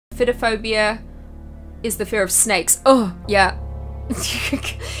Herpetophobia is the fear of snakes. Oh, yeah.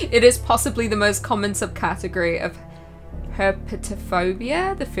 It is possibly the most common subcategory of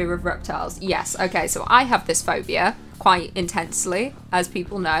herpetophobia, the fear of reptiles. Yes, okay, so I have this phobia quite intensely, as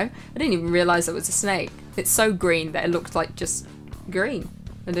people know. I didn't even realize it was a snake. It's so green that it looked like just green.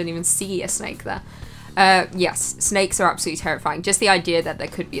 I didn't even see a snake there. Yes, snakes are absolutely terrifying. Just the idea that there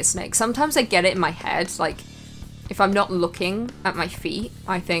could be a snake. Sometimes I get it in my head, like, if I'm not looking at my feet,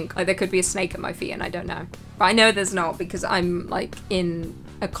 I think like, there could be a snake at my feet and I don't know. But I know there's not because I'm like in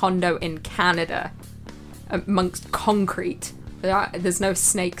a condo in Canada amongst concrete. There's no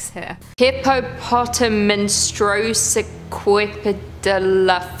snakes here.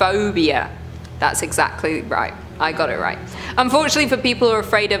 Hippopotamonstrossequipedalophobia. That's exactly right. I got it right. Unfortunately for people who are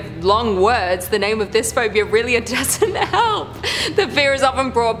afraid of long words, the name of this phobia really doesn't help. The fear is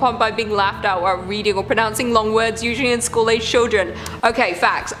often brought upon by being laughed at while reading or pronouncing long words, usually in school-aged children. Okay,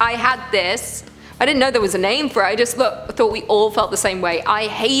 facts. I had this. I didn't know there was a name for it. I just thought we all felt the same way. I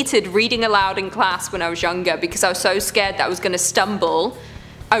hated reading aloud in class when I was younger because I was so scared that I was going to stumble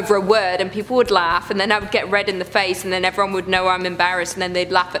over a word and people would laugh and then I would get red in the face and then everyone would know I'm embarrassed and then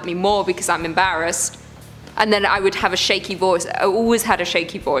they'd laugh at me more because I'm embarrassed. And then I would have a shaky voice. I always had a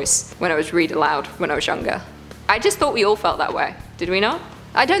shaky voice when I was read aloud when I was younger. I just thought we all felt that way. Did we not?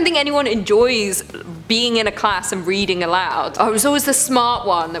 I don't think anyone enjoys being in a class and reading aloud. I was always the smart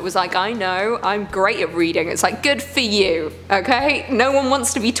one that was like, I know, I'm great at reading. It's like, good for you, okay? No one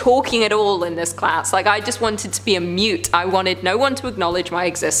wants to be talking at all in this class. Like, I just wanted to be a mute. I wanted no one to acknowledge my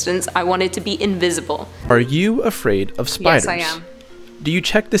existence. I wanted to be invisible. Are you afraid of spiders? Yes, I am. Do you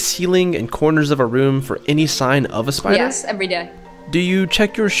check the ceiling and corners of a room for any sign of a spider? Yes, every day. Do you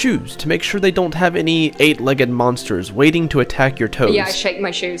check your shoes to make sure they don't have any 8-legged monsters waiting to attack your toes? Yeah, I shake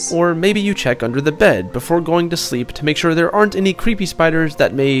my shoes. Or maybe you check under the bed before going to sleep to make sure there aren't any creepy spiders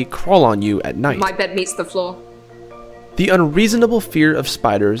that may crawl on you at night. My bed meets the floor. The unreasonable fear of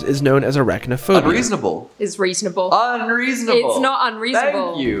spiders is known as arachnophobia. Unreasonable. It's reasonable. Unreasonable. It's not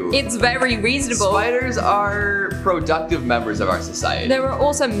unreasonable. Thank you. It's very reasonable. Spiders are productive members of our society. There are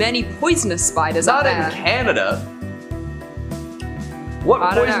also many poisonous spiders out there. Not in Canada. What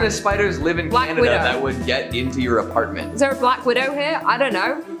poisonous spiders live in Canada that would get into your apartment? Is there a black widow here? I don't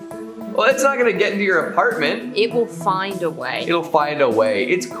know. Well, it's not gonna get into your apartment. It will find a way. It'll find a way.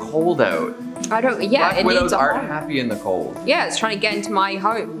 It's cold out. Yeah, Black widows aren't happy in the cold. Yeah, it's trying to get into my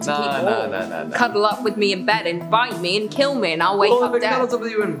home to keep warm. No. Cuddle up with me in bed and bite me and kill me and I'll wake up Well, if it dead. cuddles up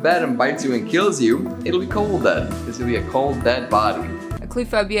with you in bed and bites you and kills you, it'll be cold then. This will be a cold, dead body.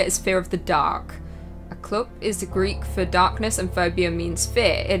 Acluphobia is fear of the dark. Aklup is the Greek for darkness and phobia means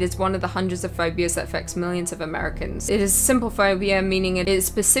fear. It is one of the hundreds of phobias that affects millions of Americans. It is a simple phobia, meaning it is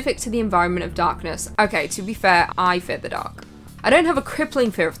specific to the environment of darkness. Okay, to be fair, I fear the dark. I don't have a crippling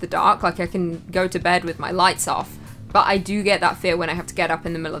fear of the dark, like I can go to bed with my lights off, but I do get that fear when I have to get up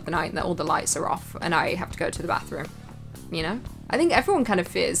in the middle of the night and that all the lights are off and I have to go to the bathroom, you know? I think everyone kind of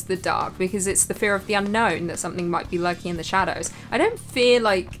fears the dark because it's the fear of the unknown, that something might be lurking in the shadows. I don't fear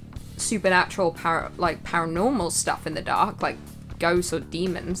like supernatural, paranormal stuff in the dark, like ghosts or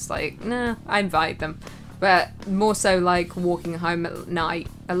demons, like, nah, I invite them. But more so like walking home at night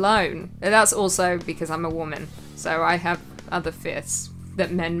alone. And that's also because I'm a woman, so I have other fears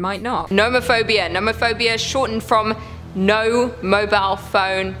that men might not. Nomophobia. Nomophobia, shortened from no mobile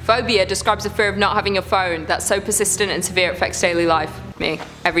phone phobia, describes the fear of not having a phone that's so persistent and severe it affects daily life. Me,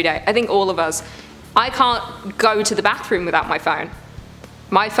 every day. I think all of us. I can't go to the bathroom without my phone.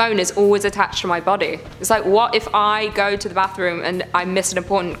 My phone is always attached to my body. It's like, what if I go to the bathroom and I miss an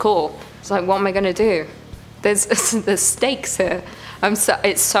important call? It's like, what am I gonna do? There's stakes here.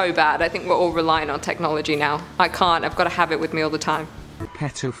 It's so bad. I think we're all relying on technology now. I can't, I've got to have it with me all the time.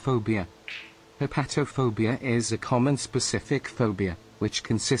 Herpetophobia. Herpetophobia is a common specific phobia, which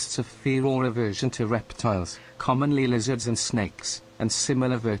consists of fear or aversion to reptiles, commonly lizards and snakes, and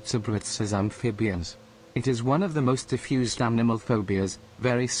similar vertebrates as amphibians. It is one of the most diffused animal phobias,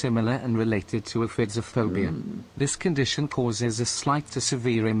 very similar and related to aphidophobia. This condition causes a slight to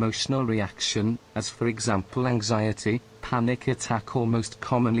severe emotional reaction, as for example anxiety, panic attack or most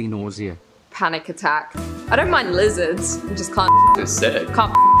commonly nausea. Panic attack. I don't mind lizards, I just can't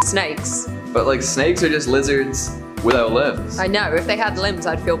snakes. But like snakes are just lizards without limbs. I know, if they had limbs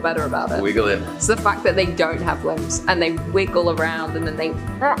I'd feel better about it. Wiggle it. It's the fact that they don't have limbs and they wiggle around and then they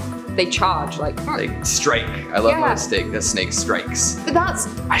charge like. They strike. I love how a snake strikes. But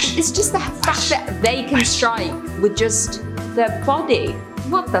it's just the fact that they can strike with just their body.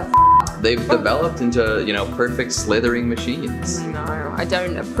 What the f? They've developed into, you know, perfect slithering machines. No, I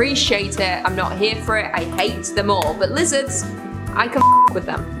don't appreciate it. I'm not here for it. I hate them all. But lizards, I can f with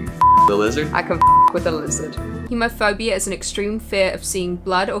them. The lizard? I can f with a lizard. Hemophobia is an extreme fear of seeing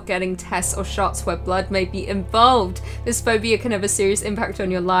blood or getting tests or shots where blood may be involved. This phobia can have a serious impact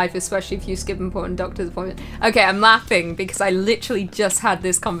on your life, especially if you skip important doctor's appointment. Okay, I'm laughing because I literally just had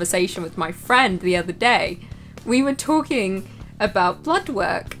this conversation with my friend the other day. We were talking about blood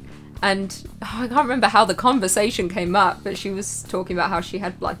work, and I can't remember how the conversation came up, but she was talking about how she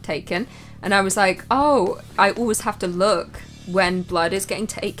had blood taken, and I was like, oh, I always have to look when blood is getting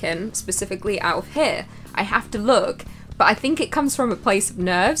taken, specifically out of here. I have to look, but I think it comes from a place of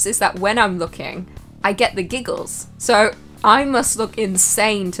nerves, is that when I'm looking, I get the giggles. So I must look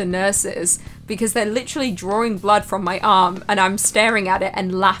insane to nurses because they're literally drawing blood from my arm and I'm staring at it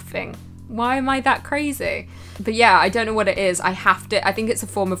and laughing. Why am I that crazy? But yeah, I don't know what it is. I think it's a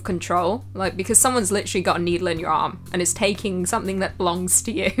form of control, like because someone's literally got a needle in your arm and is taking something that belongs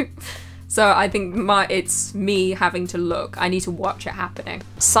to you. So I think it's me having to look. I need to watch it happening.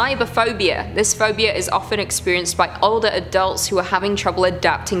 Cyberphobia. This phobia is often experienced by older adults who are having trouble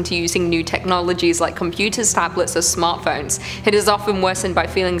adapting to using new technologies like computers, tablets, or smartphones. It is often worsened by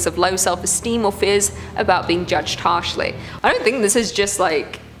feelings of low self-esteem or fears about being judged harshly. I don't think this is just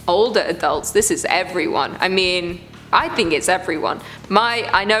like older adults. This is everyone. I mean, I think it's everyone.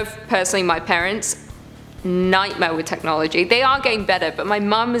 I know personally my parents, nightmare with technology. They are getting better, but my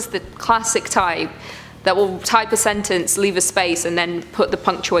mum is the classic type that will type a sentence, leave a space, and then put the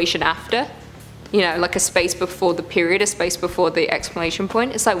punctuation after. You know, like a space before the period, a space before the exclamation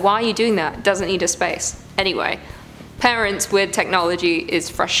point. It's like, why are you doing that? It doesn't need a space. Anyway, parents with technology is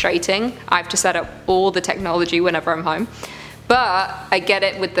frustrating. I have to set up all the technology whenever I'm home. But I get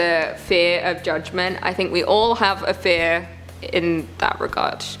it with the fear of judgment. I think we all have a fear in that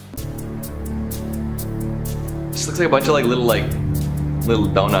regard. Just looks like a bunch of little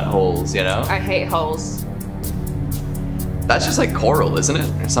donut holes, you know? I hate holes. That's just like coral, isn't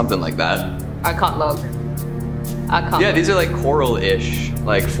it? Or something like that. I can't look. I can't. Yeah, these are like coral-ish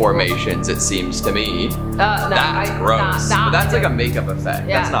formations, it seems to me. No, that's gross. But that's like a makeup effect.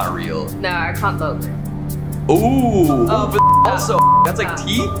 Yeah. That's not real. No, I can't look. Ooh, Oh, but also that's like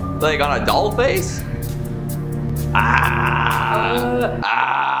teeth, like on a doll face.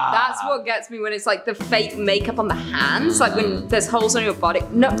 That's what gets me when it's like the fake makeup on the hands, like when there's holes on your body.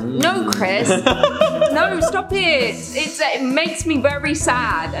 No, Chris. No, stop it. It makes me very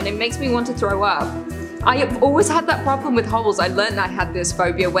sad and it makes me want to throw up. I have always had that problem with holes. I learned I had this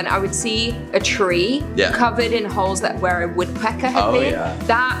phobia when I would see a tree covered in holes where a woodpecker had been.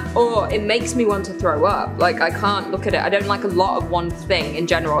 Yeah. It makes me want to throw up. Like I can't look at it. I don't like a lot of one thing in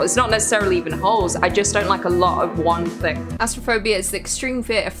general. It's not necessarily even holes. I just don't like a lot of one thing. Astrophobia is the extreme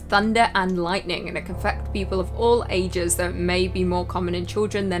fear of thunder and lightning, and it can affect people of all ages, though it may be more common in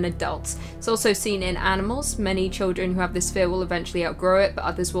children than adults. It's also seen in animals. Many children who have this fear will eventually outgrow it, but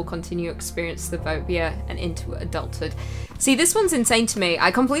others will continue to experience the phobia and into adulthood. See, this one's insane to me.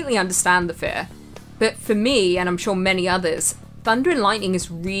 I completely understand the fear, but for me, and I'm sure many others, thunder and lightning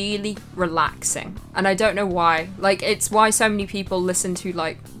is really relaxing, and I don't know why. Like, it's why so many people listen to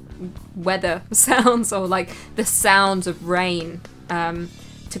like weather sounds or like the sounds of rain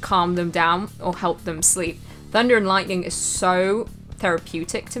to calm them down or help them sleep. Thunder and lightning is so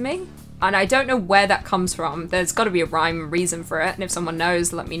therapeutic to me, and I don't know where that comes from. There's got to be a rhyme and reason for it, and if someone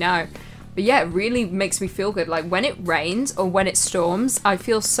knows, let me know. But yeah, it really makes me feel good. Like when it rains or when it storms, I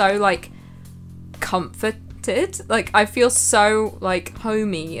feel so like comforted. Like I feel so like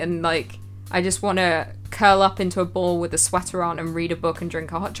homey, and like I just want to curl up into a ball with a sweater on and read a book and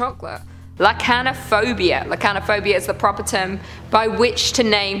drink a hot chocolate. Lacanophobia. Lacanophobia is the proper term by which to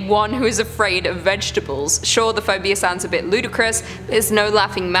name one who is afraid of vegetables. Sure, the phobia sounds a bit ludicrous, but it's no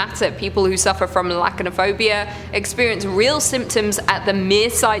laughing matter. People who suffer from lacanophobia experience real symptoms at the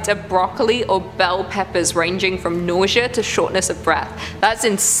mere sight of broccoli or bell peppers, ranging from nausea to shortness of breath. That's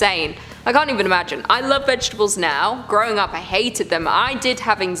insane. I can't even imagine. I love vegetables now. Growing up, I hated them. I did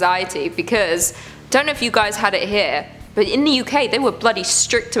have anxiety because, don't know if you guys had it here, but in the UK, they were bloody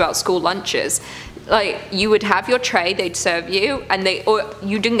strict about school lunches. Like, you would have your tray, they'd serve you, and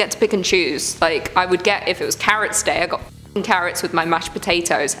you didn't get to pick and choose. Like, I would get, if it was carrots day, I got carrots with my mashed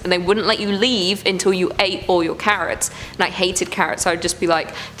potatoes, and they wouldn't let you leave until you ate all your carrots. And I hated carrots, so I'd just be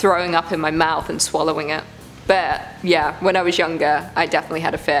like throwing up in my mouth and swallowing it. But yeah, when I was younger, I definitely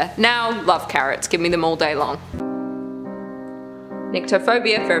had a fear. Now, love carrots, give me them all day long.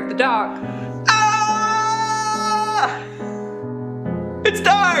 Nyctophobia, fear of the dark. It's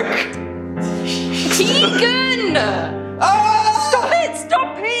dark! Tegan! Stop it!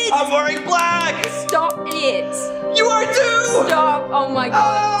 Stop it! I'm wearing black! Stop it! You are too! Stop! Oh my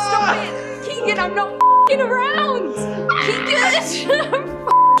god! Stop it! Keegan, I'm not f***ing around!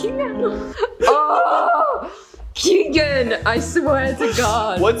 Keegan! Oh! Keegan, I swear to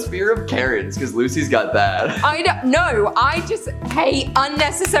God. What's fear of Karens? Because Lucy's got that. I don't know. I just hate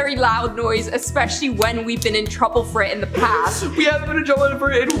unnecessary loud noise, especially when we've been in trouble for it in the past. We haven't been in trouble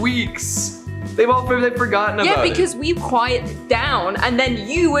for it in weeks. They've forgotten about it. Yeah, because we quieted down and then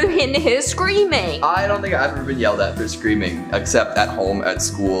you were in here screaming. I don't think I've ever been yelled at for screaming, except at home, at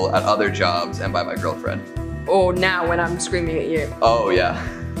school, at other jobs, and by my girlfriend. Or now when I'm screaming at you. Oh, yeah.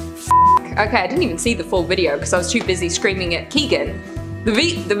 Okay, I didn't even see the full video because I was too busy screaming at Keegan.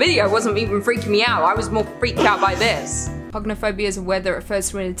 The video wasn't even freaking me out. I was more freaked out by this. Pognophobia is a word that refers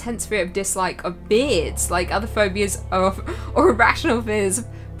to an intense fear of dislike of beards. Like other phobias or irrational fears,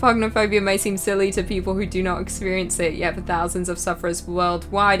 pognophobia may seem silly to people who do not experience it, yet for thousands of sufferers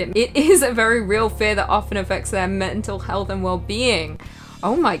worldwide, it is a very real fear that often affects their mental health and well-being.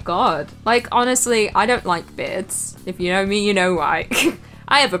 Oh my God. Like, honestly, I don't like beards. If you know me, you know why.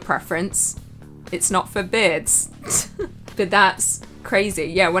 I have a preference. It's not for beards. But that's crazy.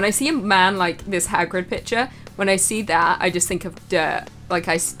 Yeah, when I see a man like this Hagrid picture, when I see that, I just think of dirt. Like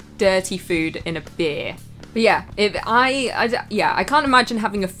dirty food in a beer. But yeah, I can't imagine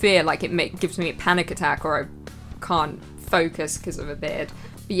having a fear like it gives me a panic attack or I can't focus because of a beard.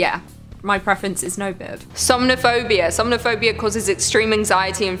 But yeah. My preference is no beard. Somnophobia. Somnophobia causes extreme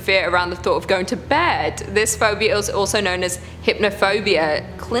anxiety and fear around the thought of going to bed. This phobia is also known as hypnophobia,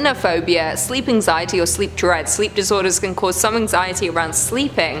 clinophobia, sleep anxiety or sleep dread. Sleep disorders can cause some anxiety around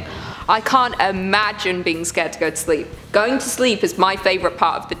sleeping. I can't imagine being scared to go to sleep. Going to sleep is my favorite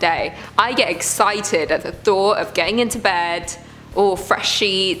part of the day. I get excited at the thought of getting into bed, or fresh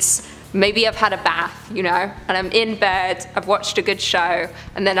sheets. Maybe I've had a bath, you know, and I'm in bed, I've watched a good show,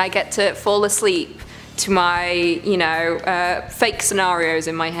 and then I get to fall asleep to my, you know, fake scenarios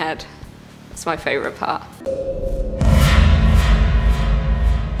in my head. It's my favorite part.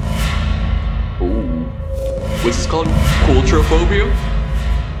 Ooh. What's this called? Coultrophobia?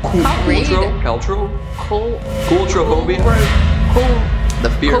 Coultrophobia? The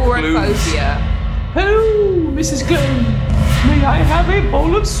fear of glues. Hello, Mrs. Glum. May I have a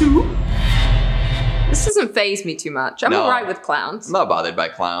bowl of soup? This doesn't faze me too much. I'm alright with clowns. I'm not bothered by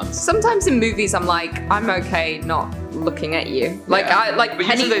clowns. Sometimes in movies I'm like, I'm okay not looking at you. Like, yeah. but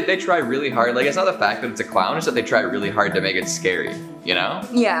Penny, usually they try really hard. Like, it's not the fact that it's a clown, it's that they try really hard to make it scary, you know?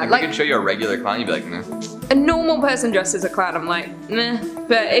 Yeah. Like, they could show you a regular clown, you'd be like, nah. A normal person dressed as a clown, I'm like, meh.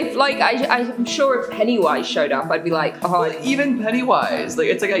 But if, like, I'm sure if Pennywise showed up, I'd be like, oh. Well, even Pennywise, like,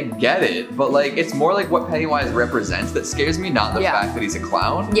 it's like, I get it, but, like, it's more like what Pennywise represents that scares me, not the fact that he's a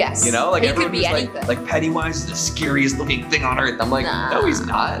clown. Yes. You know? Like, he could be anything. Like, Pennywise is the scariest looking thing on earth. I'm like, no, he's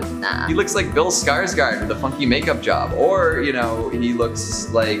not. Nah. He looks like Bill Skarsgård with a funky makeup job. Or, you know, he looks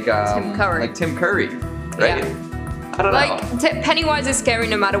like Tim Curry. Like Tim Curry, right? Yeah. I don't know. Like, Pennywise is scary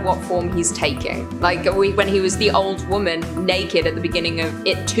no matter what form he's taking. Like, when he was the old woman naked at the beginning of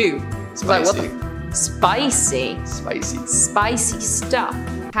It 2. Spicy. Like, what the Spicy. Spicy. Spicy stuff.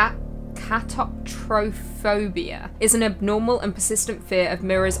 Catoptrophobia is an abnormal and persistent fear of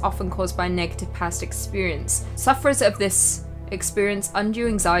mirrors often caused by a negative past experience. Sufferers of this experience undue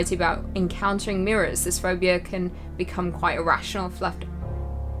anxiety about encountering mirrors. This phobia can become quite irrational if left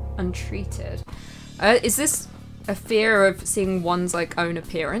untreated. Is this a fear of seeing one's like own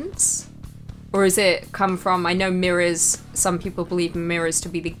appearance? Or is it come from, I know mirrors, some people believe mirrors to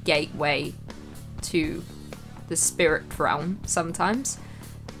be the gateway to the spirit realm sometimes.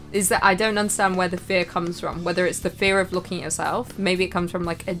 Is that, I don't understand where the fear comes from, whether it's the fear of looking at yourself, maybe it comes from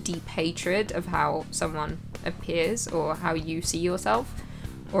like a deep hatred of how someone appears or how you see yourself,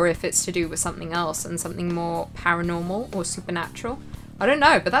 or if it's to do with something else and something more paranormal or supernatural. I don't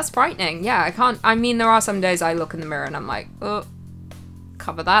know, but that's frightening. Yeah, I mean, there are some days I look in the mirror and I'm like, oh,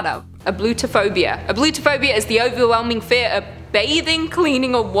 cover that up. Ablutophobia. Ablutophobia is the overwhelming fear of bathing,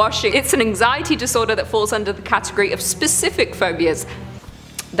 cleaning, or washing. It's an anxiety disorder that falls under the category of specific phobias.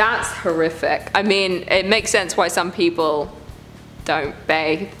 That's horrific. I mean, it makes sense why some people don't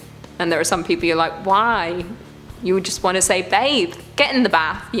bathe. And there are some people you're like, why? You would just want to say bathe. Get in the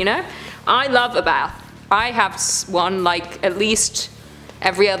bath, you know? I love a bath. I have one like at least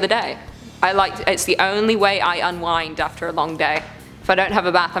every other day. It's the only way I unwind after a long day. If I don't have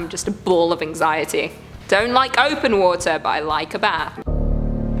a bath, I'm just a ball of anxiety. Don't like open water, but I like a bath.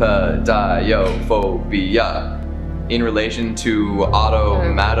 Pediophobia. In relation to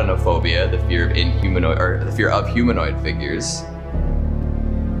automatanophobia, the fear of humanoid figures.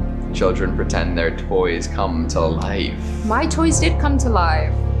 Children pretend their toys come to life. My toys did come to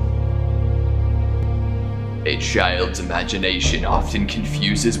life. A child's imagination often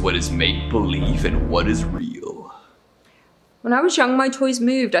confuses what is make-believe and what is real. When I was young, my toys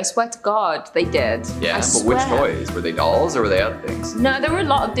moved. I swear to God, they did. Yeah, I but swear. which toys? Were they dolls or were they other things? No, there were a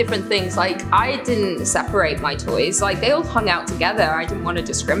lot of different things. Like, I didn't separate my toys. Like, they all hung out together. I didn't want to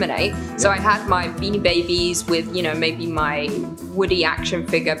discriminate. So I had my Beanie Babies with, you know, maybe my Woody action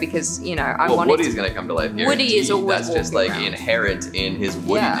figure because, you know, I wanted Woody's gonna come to life here. Woody is always That's just like around. inherent in his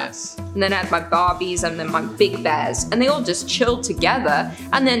woodiness. Yeah. And then I had my Barbies and then my Big Bears, and they all just chilled together.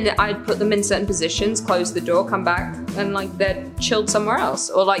 And then I'd put them in certain positions, close the door, come back, and like they're chilled somewhere else.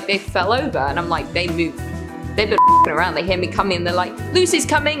 Or like they fell over, and I'm like, they moved. They've been around, they hear me coming, they're like, Lucy's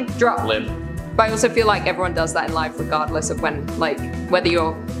coming, drop. Limp. But I also feel like everyone does that in life regardless of when, like, whether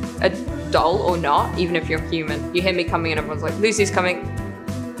you're a doll or not, even if you're human. You hear me coming and everyone's like, Lucy's coming.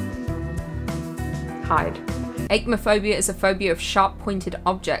 Hide. Acmephobia is a phobia of sharp-pointed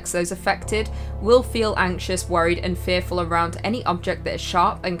objects. Those affected will feel anxious, worried, and fearful around any object that is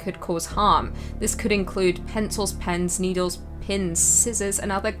sharp and could cause harm. This could include pencils, pens, needles, pins, scissors, and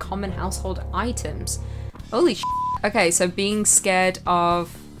other common household items. Holy sh**. Okay, so being scared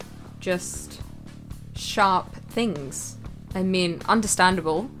of just sharp things. I mean,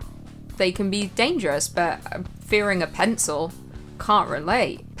 understandable. They can be dangerous, but fearing a pencil, can't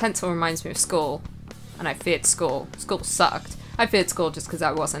relate. Pencil reminds me of school. And I feared school. School sucked. I feared school just because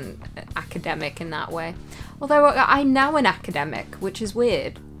I wasn't academic in that way. Although I'm now an academic, which is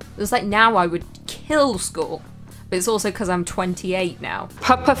weird. It was like now I would kill school. But it's also because I'm 28 now.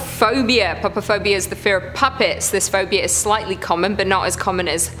 Pupophobia. Pupophobia is the fear of puppets. This phobia is slightly common, but not as common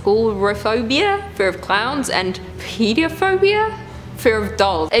as coulrophobia, fear of clowns, and pediophobia, fear of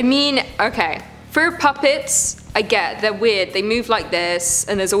dolls. I mean, okay. Fear of puppets, I get, they're weird. They move like this,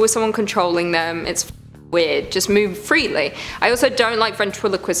 and there's always someone controlling them. It's weird, just move freely. I also don't like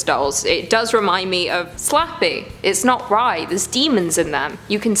ventriloquist dolls. It does remind me of Slappy. It's not right, there's demons in them.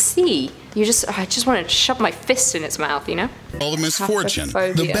 You can see. I just want to shove my fist in its mouth, you know? All the misfortune.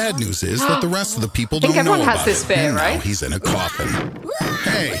 Pupophobia. The bad news is that the rest of the people I think don't know everyone has about this it. fear, And now right? he's in a coffin.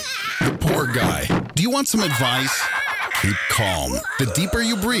 Hey, the poor guy. Do you want some advice? Keep calm. The deeper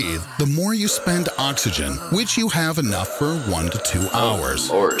you breathe, the more you spend oxygen, which you have enough for 1 to 2 hours.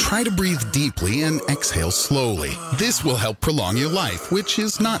 Lord. Try to breathe deeply and exhale slowly. This will help prolong your life, which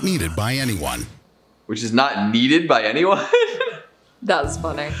is not needed by anyone. Which is not needed by anyone? That's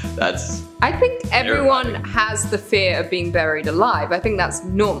funny. That's... I think everyone terrifying. has the fear of being buried alive. I think that's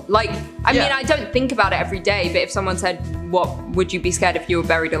normal. Like, I mean, I don't think about it every day, but if someone said, what would you be scared if you were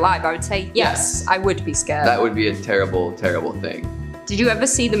buried alive? I would say, yes, I would be scared. That would be a terrible, terrible thing. Did you ever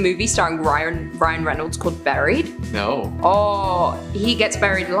see the movie starring Ryan Reynolds called Buried? No. Oh, he gets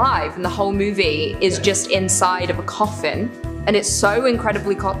buried alive, and the whole movie is just inside of a coffin. And it's so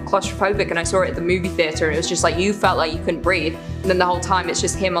incredibly claustrophobic, and I saw it at the movie theater, and it was just like, you felt like you couldn't breathe. And then the whole time it's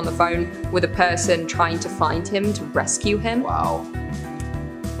just him on the phone with a person trying to find him to rescue him. Wow.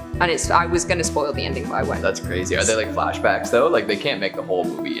 And I was gonna spoil the ending, but I won't. That's crazy. Are they like flashbacks though? Like they can't make the whole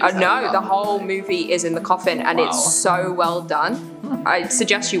movie. No, the whole movie is in the coffin, and Wow. it's so well done. I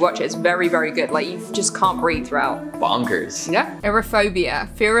suggest you watch it. It's very, very good. Like, you just can't breathe throughout. Bonkers. Yeah. Aerophobia,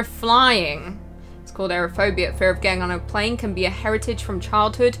 fear of flying. It's called aerophobia. Fear of getting on a plane can be a heritage from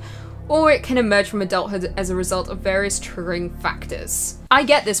childhood, or it can emerge from adulthood as a result of various triggering factors. I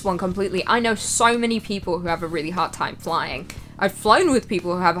get this one completely. I know so many people who have a really hard time flying. I've flown with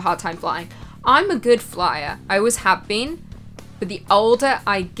people who have a hard time flying. I'm a good flyer. I always have been. But the older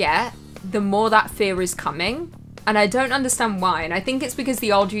I get, the more that fear is coming. And I don't understand why. And I think it's because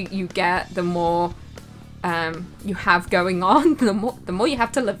the older you get, the more you have going on, the more you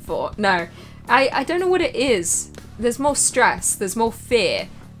have to live for. No, I don't know what it is. There's more stress. There's more fear.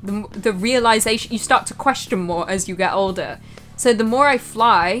 The realization, you start to question more as you get older. So the more I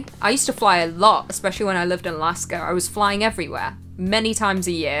fly, I used to fly a lot, especially when I lived in Alaska. I was flying everywhere, many times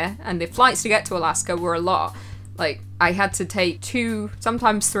a year, and the flights to get to Alaska were a lot. Like, I had to take 2,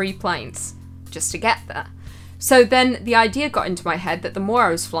 sometimes 3 planes just to get there. So then the idea got into my head that the more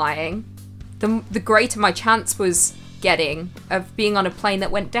I was flying, the greater my chance was getting of being on a plane that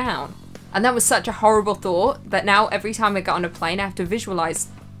went down. And that was such a horrible thought that now every time I get on a plane, I have to visualize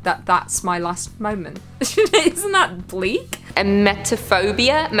that that's my last moment. Isn't that bleak? And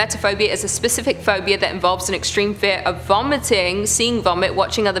metaphobia. Metaphobia is a specific phobia that involves an extreme fear of vomiting, seeing vomit,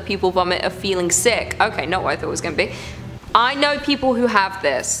 watching other people vomit, or feeling sick. Okay, not what I thought it was gonna be. I know people who have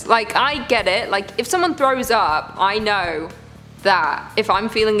this. Like, I get it. Like, if someone throws up, I know that if I'm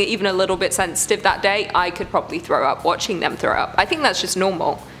feeling even a little bit sensitive that day, I could probably throw up watching them throw up. I think that's just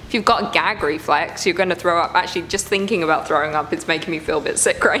normal. If you've got a gag reflex, you're gonna throw up. Actually, just thinking about throwing up is making me feel a bit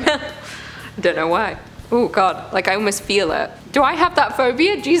sick right now. I don't know why. Oh god, like I almost feel it. Do I have that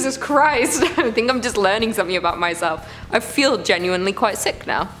phobia? Jesus Christ. I think I'm just learning something about myself. I feel genuinely quite sick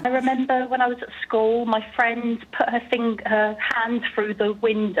now. I remember when I was at school, my friend put her hand through the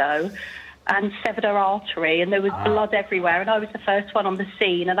window and severed her artery, and there was blood everywhere, and I was the first one on the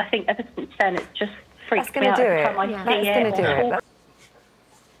scene, and I think ever since then it just freaks me out every time I see it. That's gonna do it.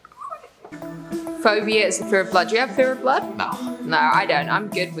 Phobia is the fear of blood. Do you have fear of blood? No. No, I don't. I'm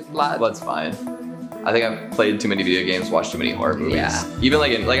good with blood. Blood's fine. I think I've played too many video games, watched too many horror movies. Yeah. Even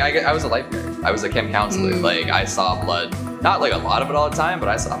I was a lifeguard. I was a camp counselor. Like I saw blood, not like a lot of it all the time, but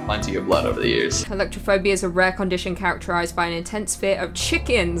I saw plenty of blood over the years. Electrophobia is a rare condition characterized by an intense fear of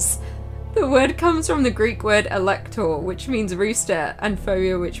chickens. The word comes from the Greek word elector, which means rooster, and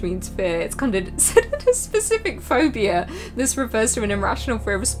phobia, which means fear. It's considered a specific phobia. This refers to an irrational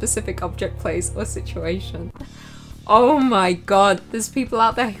fear of a specific object, place, or situation. Oh my god, there's people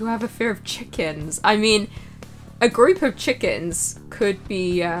out there who have a fear of chickens. I mean, a group of chickens could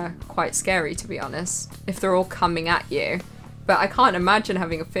be quite scary, to be honest, if they're all coming at you. But I can't imagine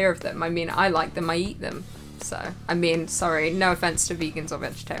having a fear of them. I mean, I like them, I eat them. So, I mean, sorry, no offense to vegans or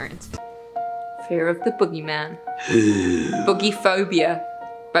vegetarians. Fear of the boogeyman. Boogie phobia.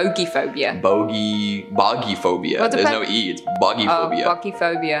 Bogey phobia. Boggy phobia. There's no E, it's boggy phobia. Oh, boggy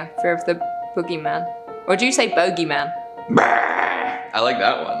phobia. Fear of the boogeyman. Or do you say bogeyman? I like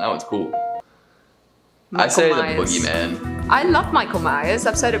that one. That one's cool. I say the boogeyman. I love Michael Myers.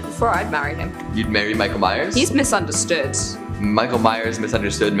 I've said it before, I'd marry him. You'd marry Michael Myers? He's misunderstood. Michael Myers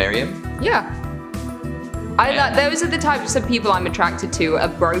misunderstood, marry him? Yeah. Those are the types of people I'm attracted to, are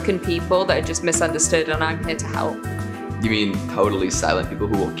broken people that are just misunderstood, and I'm here to help. You mean totally silent people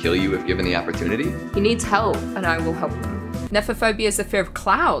who will kill you if given the opportunity? He needs help, and I will help him. Nephophobia is the fear of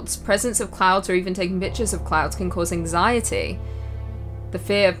clouds. Presence of clouds or even taking pictures of clouds can cause anxiety. The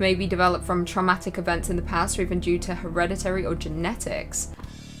fear may be developed from traumatic events in the past or even due to hereditary or genetics.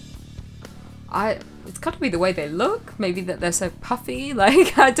 It's got to be the way they look, maybe that they're so puffy,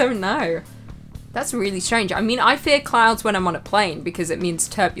 like, I don't know. That's really strange. I mean, I fear clouds when I'm on a plane because it means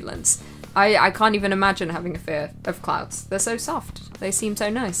turbulence. I can't even imagine having a fear of clouds. They're so soft. They seem so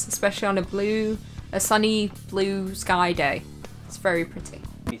nice, especially on a sunny blue sky day. It's very pretty.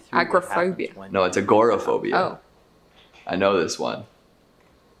 Agoraphobia. No, it's agoraphobia. Oh. I know this one.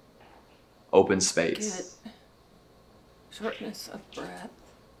 Open space. Get shortness of breath.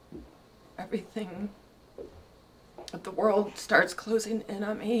 Everything of the world starts closing in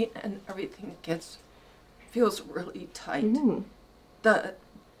on me, and everything feels really tight. Ooh.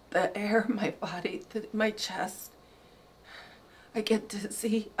 The air in my body, my chest. I get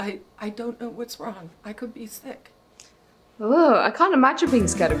dizzy. I don't know what's wrong. I could be sick. Oh, I can't imagine being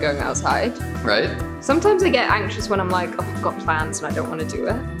scared of going outside. Right? Sometimes I get anxious when I'm like, oh, I've got plans and I don't want to do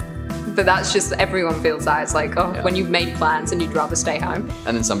it. But that's just, everyone feels that. It's like, oh, when you've made plans and you'd rather stay home.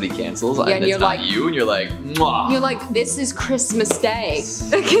 And then somebody cancels, Yeah, and and it's not you, and you're like, mwah. You're like, this is Christmas Day.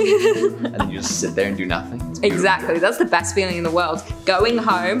 And then you just sit there and do nothing. Exactly, that's the best feeling in the world. Going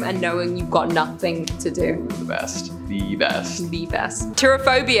home and knowing you've got nothing to do. The best. The best. The best.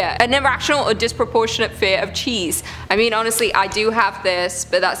 Pterophobia, an irrational or disproportionate fear of cheese. I mean, honestly, I do have this,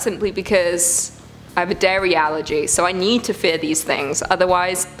 but that's simply because I have a dairy allergy, so I need to fear these things.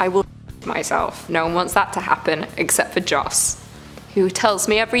 Otherwise, I will myself. No one wants that to happen except for Joss, who tells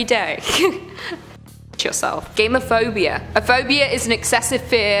me every day. Yourself. Gamophobia. A phobia is an excessive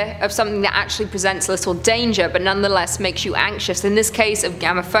fear of something that actually presents little danger but nonetheless makes you anxious. In this case of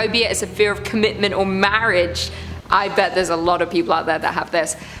gamophobia, it's a fear of commitment or marriage. I bet there's a lot of people out there that have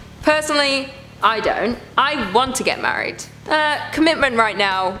this. Personally, I don't. I want to get married. Commitment right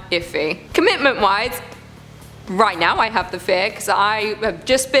now, iffy. Commitment wise, right now I have the fear because I have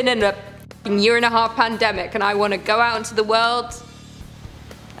just been in a year-and-a-half pandemic and I want to go out into the world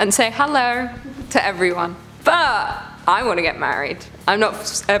and say hello to everyone. But I want to get married. I'm not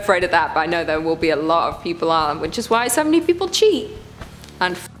afraid of that, but I know there will be a lot of people on, which is why so many people cheat.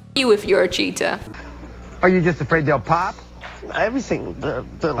 And f you if you're a cheater. Are you just afraid they'll pop? Everything, the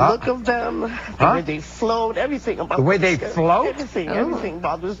look of them, the way they float, everything about the way they float. Everything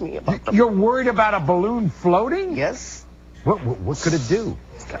bothers me about them. You're worried about a balloon floating? Yes. What could it do?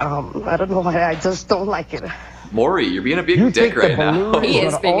 I don't know why. I just don't like it. Maury, you're being a big dick right now. He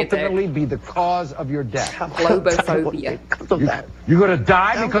is being a dick. Ultimately be the cause of your death. Globophobia. You're gonna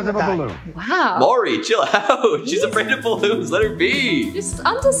die because of a balloon. Wow. Maury, chill out. She's afraid of balloons. Let her be. Just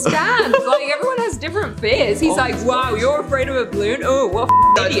understand. Like, everyone has different fears. He's like, wow, you're afraid of a balloon? Oh, what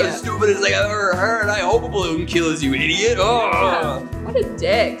a That's idiot. the stupidest thing I've ever heard. I hope a balloon kills you, idiot. Oh. What a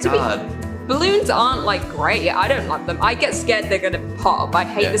dick. God. Balloons aren't like great. I don't like them. I get scared they're gonna pop. I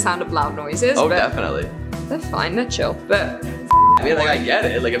hate the sound of loud noises. Oh, but definitely. They're fine, they're chill, but... I mean, like, I get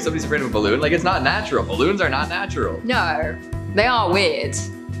it. Like, if somebody's afraid of a balloon, like, it's not natural. Balloons are not natural. No, they are weird.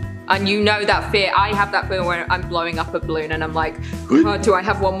 And you know that fear. I have that fear when I'm blowing up a balloon and I'm like, oh, do I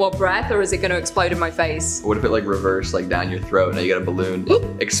have one more breath or is it going to explode in my face? What if it like reversed like down your throat? Now you got a balloon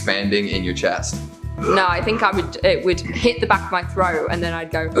expanding in your chest. No, I think it would hit the back of my throat and then I'd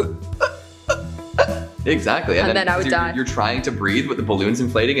go. Exactly. And then I would die. You're trying to breathe with the balloons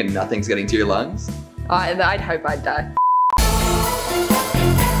inflating and nothing's getting to your lungs? I'd hope I'd die.